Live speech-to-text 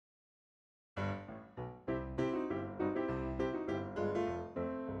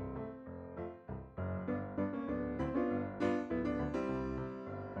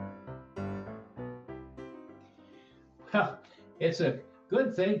Well, it's a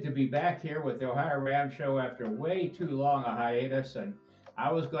good thing to be back here with the Ohio Ram Show after way too long a hiatus. And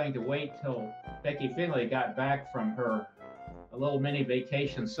I was going to wait till Becky Finley got back from her a little mini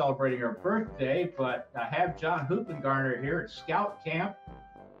vacation celebrating her birthday, but I have John Hoopingarner here at Scout Camp,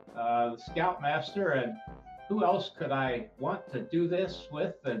 the Scoutmaster, and who else could I want to do this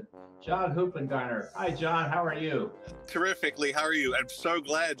with than John Hoopingarner? Hi, John. How are you? Terrifically. How are you? I'm so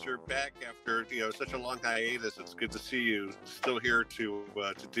glad you're back after such a long hiatus. It's good to see you still here to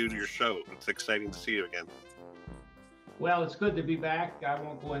do your show. It's exciting to see you again. Well, it's good to be back. I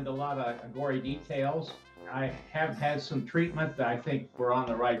won't go into a lot of gory details. I have had some treatment. I think we're on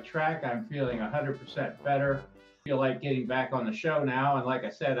the right track. I'm feeling 100% better. I feel like getting back on the show now. And like I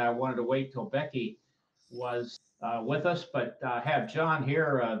said, I wanted to wait till Becky was with us, but have John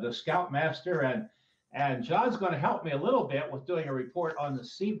here, the Scoutmaster, and John's going to help me a little bit with doing a report on the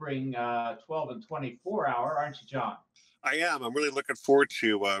Sebring 12 and 24 hour, aren't you, John? I am. I'm really looking forward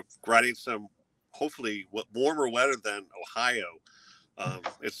to riding some, hopefully, warmer weather than Ohio.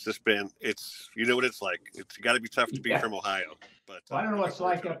 It's just been, you know what it's like. It's got to be tough to be from Ohio. But well, I don't know what it's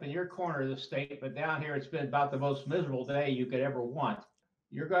like up in your corner of the state, but down here it's been about the most miserable day you could ever want.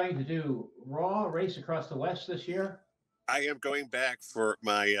 You're going to do Raw Race Across the West this year? I am going back for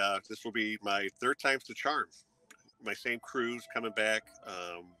my, this will be my third time's the charm. My same crew's coming back.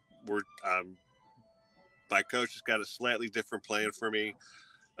 My coach has got a slightly different plan for me.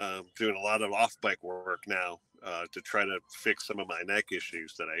 Doing a lot of off-bike work now to try to fix some of my neck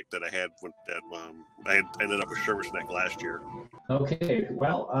issues that I had I had ended up with Shermer's neck last year. Okay,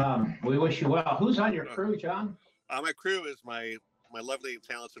 well, we wish you well. Who's on your crew, John? My crew is my lovely and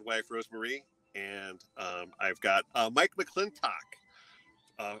talented wife, Rosemarie, and I've got Mike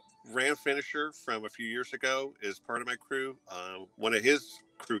McClintock, Ram finisher from a few years ago, is part of my crew. One of his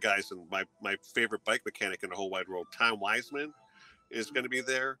crew guys and my favorite bike mechanic in the whole wide world, Tom Wiseman, is going to be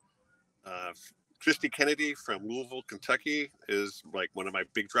there. Christy Kennedy from Louisville, Kentucky, is like one of my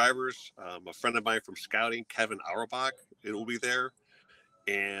big drivers. A friend of mine from scouting, Kevin Auerbach, will be there.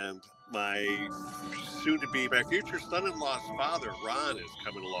 And my future son-in-law's father, Ron, is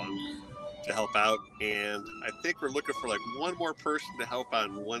coming along to help out. And I think we're looking for like one more person to help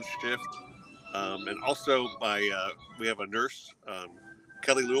on one shift. And also we have a nurse,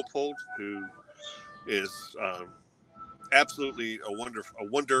 Kelly Leopold, who is absolutely a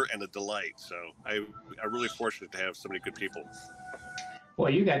wonder and a delight. So I'm really fortunate to have so many good people.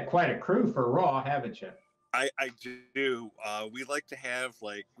 Well, you got quite a crew for Raw, haven't you? I do. We like to have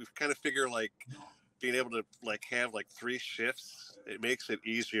we kind of figure being able to have 3 shifts. It makes it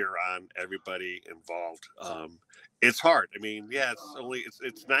easier on everybody involved. It's hard. I mean, yeah,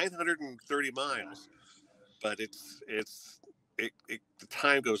 it's 930 miles, but the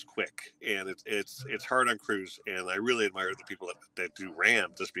time goes quick, and it's hard on crews. And I really admire the people that do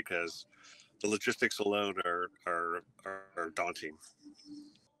Ram, just because the logistics alone are daunting.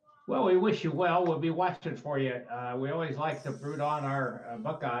 Well, we wish you well. We'll be watching for you. We always like to root on our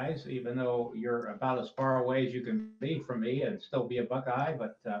Buckeyes, even though you're about as far away as you can be from me and still be a Buckeye.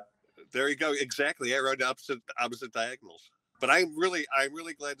 But there you go. Exactly. I rode opposite diagonals. But I'm really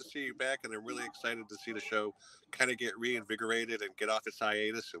glad to see you back, and I'm really excited to see the show kind of get reinvigorated and get off its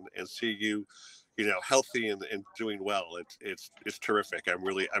hiatus and see you, healthy and doing well. It's terrific. I'm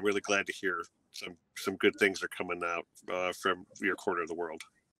really glad to hear some good things are coming out from your corner of the world.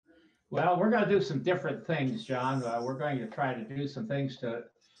 Well, we're going to do some different things, John. We're going to try to do some things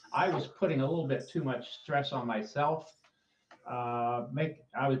I was putting a little bit too much stress on myself.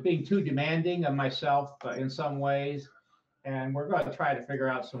 I was being too demanding of myself in some ways. And we're going to try to figure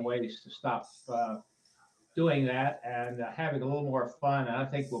out some ways to stop doing that and having a little more fun. And I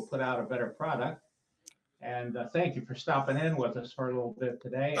think we'll put out a better product. And thank you for stopping in with us for a little bit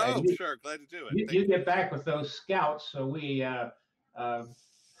today. Oh, sure. Glad to do it. You get back with those scouts. So we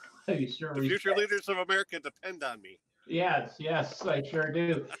the future leaders of America depend on me. Yes, I sure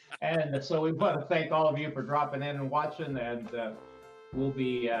do. And so we want to thank all of you for dropping in and watching. And we'll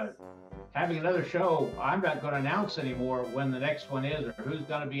be having another show. I'm not going to announce anymore when the next one is or who's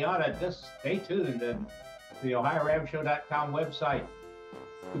going to be on it. Just stay tuned and the OhioRamShow.com website.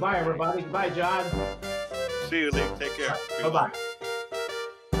 Goodbye, everybody. Goodbye, John. See you, Lee. Take care. Bye-bye.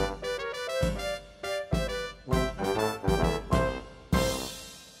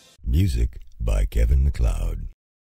 Music by Kevin MacLeod.